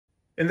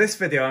In this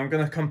video, I'm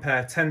going to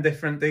compare 10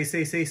 different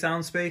DCC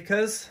sound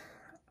speakers.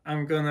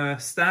 I'm going to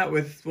start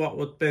with what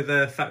would be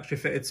the factory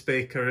fitted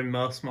speaker in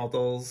most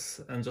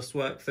models and just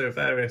work through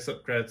various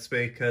upgrade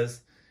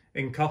speakers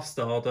in cost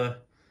order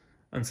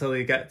until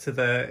you get to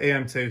the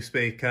EM2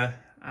 speaker,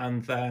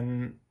 and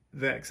then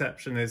the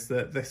exception is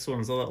that this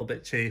one's a little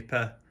bit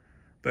cheaper,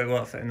 but it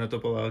won't fit in a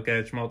double O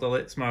gauge model.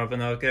 It's more of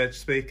an O gauge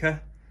speaker,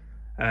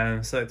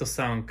 so it does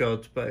sound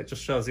good, but it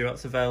just shows you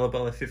what's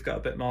available if you've got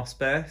a bit more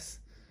space.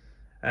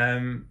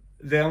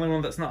 The only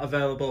one that's not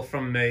available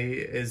from me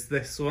is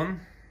this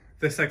one.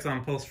 This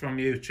example's from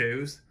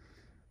YouTube,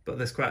 but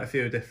there's quite a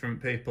few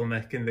different people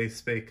making these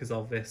speakers,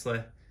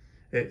 obviously.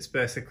 It's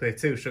basically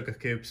two sugar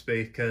cube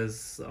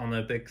speakers on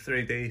a big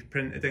 3D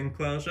printed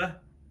enclosure.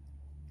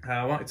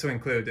 I wanted to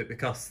include it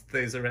because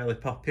these are really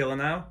popular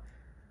now,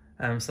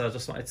 so I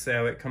just wanted to see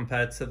how it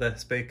compared to the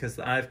speakers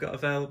that I've got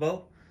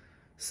available.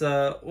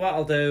 So what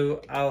I'll do,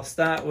 I'll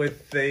start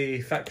with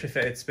the factory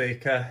fitted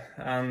speaker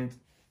and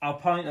I'll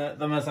point at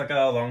them as I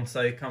go along so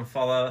you can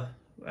follow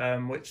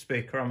which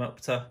speaker I'm up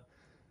to,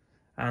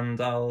 and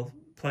I'll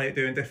play it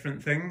doing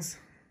different things.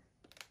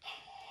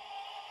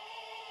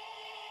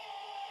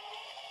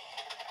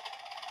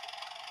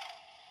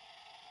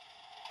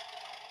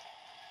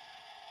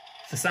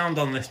 The sound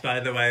on this, by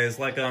the way, is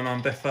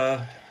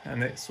Legomanbiffo,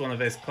 and it's one of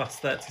his Class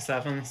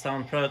 37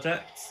 sound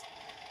projects.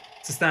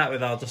 To start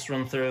with, I'll just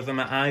run through them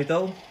at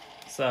idle,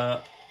 so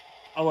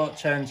I won't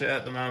change it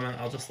at the moment,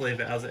 I'll just leave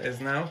it as it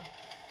is now.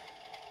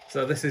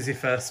 So this is your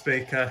first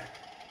speaker.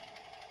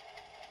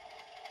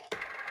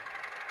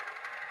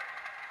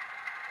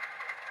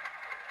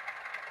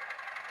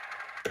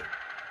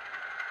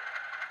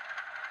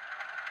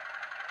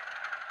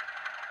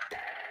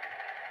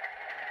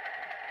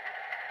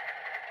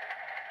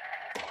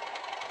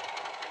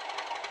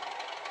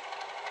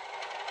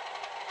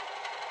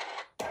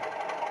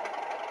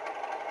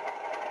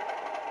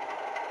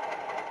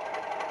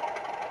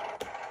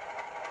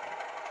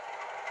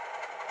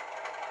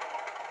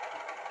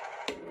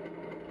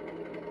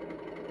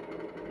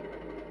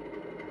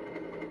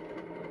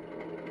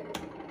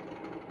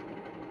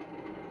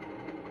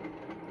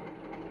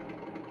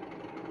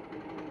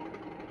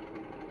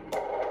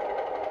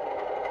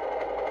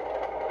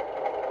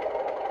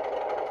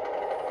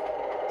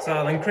 So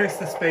I'll increase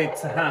the speed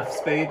to half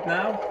speed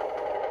now,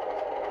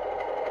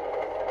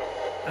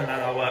 and then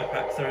I'll work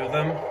back through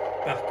them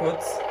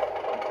backwards.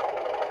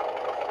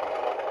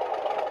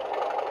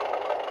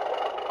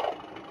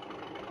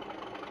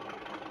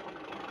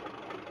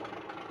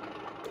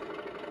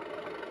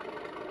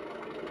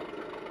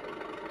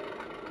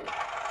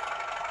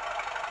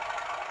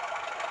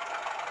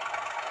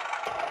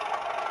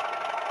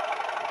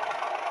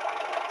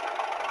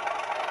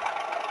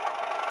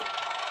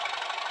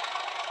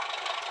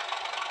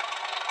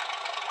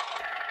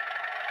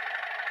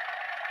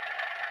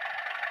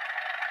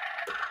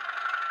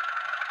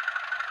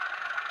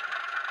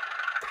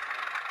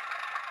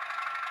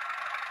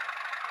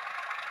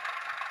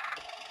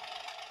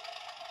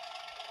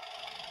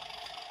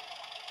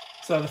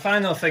 So the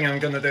final thing I'm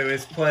going to do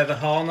is play the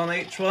horn on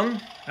each one,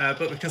 but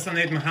because I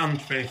need my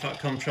hand free for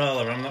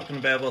controller, I'm not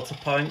going to be able to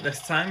point this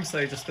time, so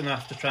you're just going to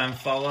have to try and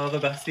follow the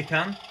best you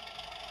can.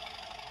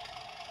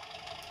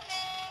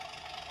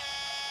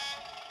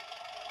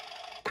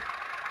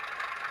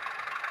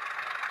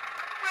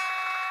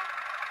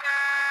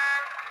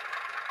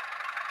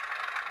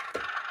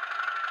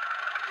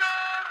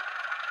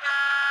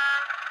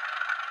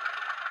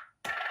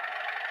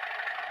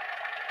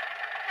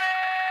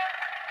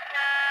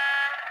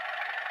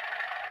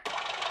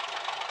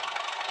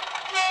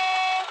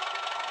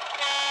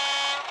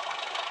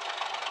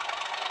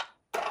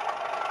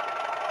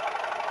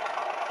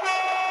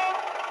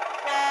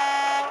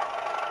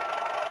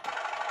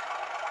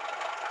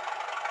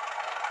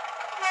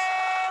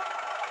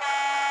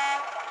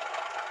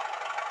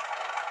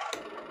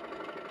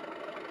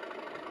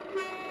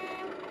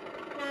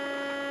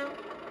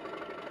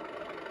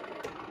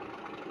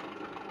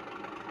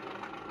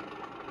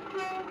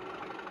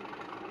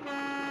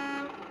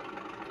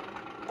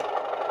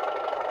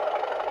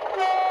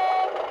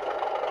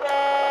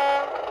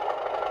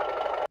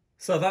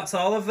 So that's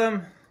all of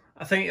them.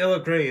 I think you'll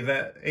agree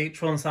that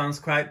each one sounds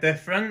quite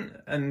different,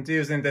 and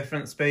using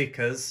different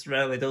speakers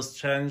really does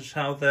change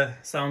how the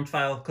sound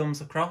file comes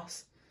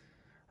across.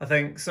 I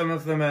think some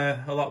of them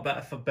are a lot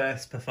better for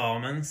bass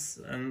performance,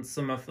 and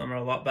some of them are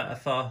a lot better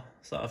for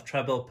sort of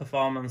treble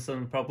performance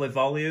and probably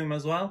volume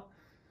as well.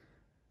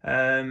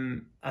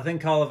 I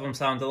think all of them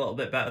sound a little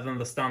bit better than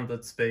the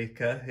standard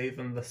speaker,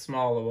 even the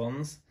smaller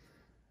ones.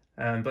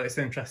 But it's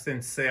interesting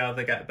to see how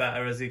they get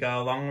better as you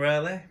go along,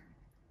 really.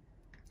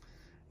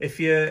 If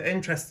you're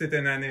interested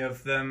in any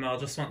of them or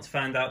just want to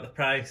find out the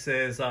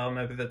prices or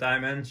maybe the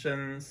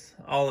dimensions,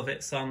 all of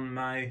it's on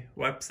my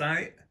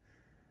website.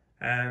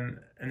 And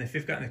if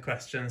you've got any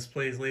questions,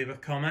 please leave a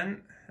comment,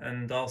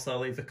 and also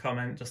leave a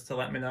comment just to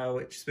let me know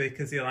which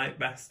speakers you like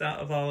best out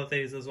of all of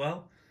these as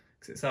well,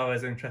 because it's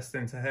always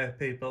interesting to hear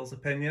people's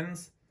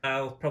opinions.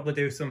 I'll probably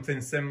do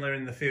something similar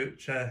in the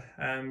future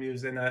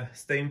using a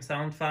Steam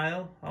sound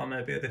file or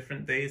maybe a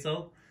different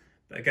diesel.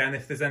 But again,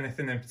 if there's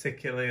anything in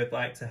particular you'd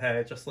like to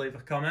hear, just leave a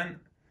comment.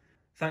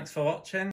 Thanks for watching.